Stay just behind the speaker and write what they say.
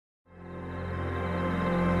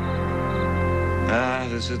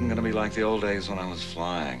this isn't going to be like the old days when I was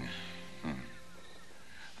flying.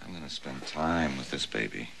 I'm going to spend time with this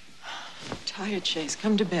baby. I'm tired, Chase.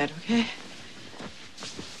 Come to bed, okay?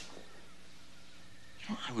 You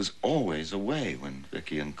know, I was always away when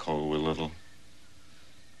Vicky and Cole were little.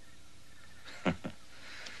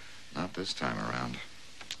 Not this time around.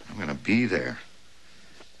 I'm going to be there.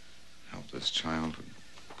 Help this child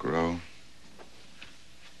grow.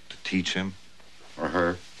 To teach him. Or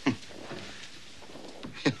her.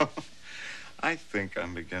 You know, I think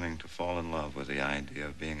I'm beginning to fall in love with the idea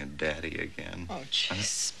of being a daddy again. Oh,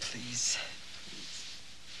 Chase, please.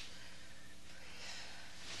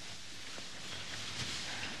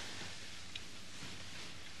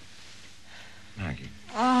 Maggie.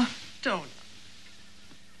 Don't.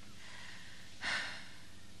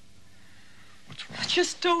 What's wrong?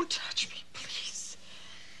 Just don't touch me, please.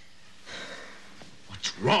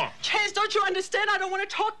 What's wrong? Chase, don't you understand? I don't want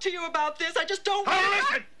to talk to you about this. I just don't want to. Oh,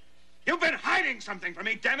 listen! You've been hiding something from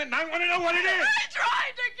me, damn it, and I want to know what it is! I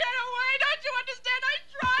tried to get away! Don't you understand? I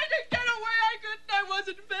tried to get away! I couldn't. I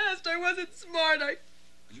wasn't fast. I wasn't smart. Are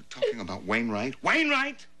you talking about Wainright?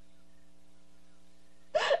 Wainright?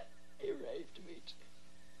 He raped me.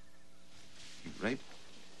 You raped?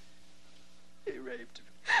 He raped me.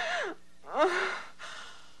 Oh,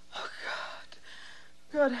 God.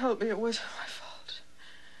 God help me. It wasn't my fault.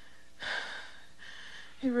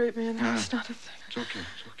 He raped me, and that was not a thing. It's okay.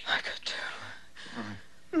 It's okay. I could do. All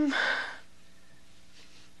right.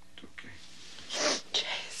 It's okay.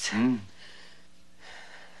 Chase.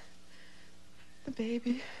 The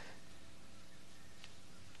baby.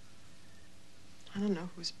 I don't know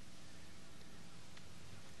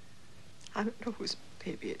whose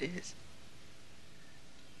baby it is.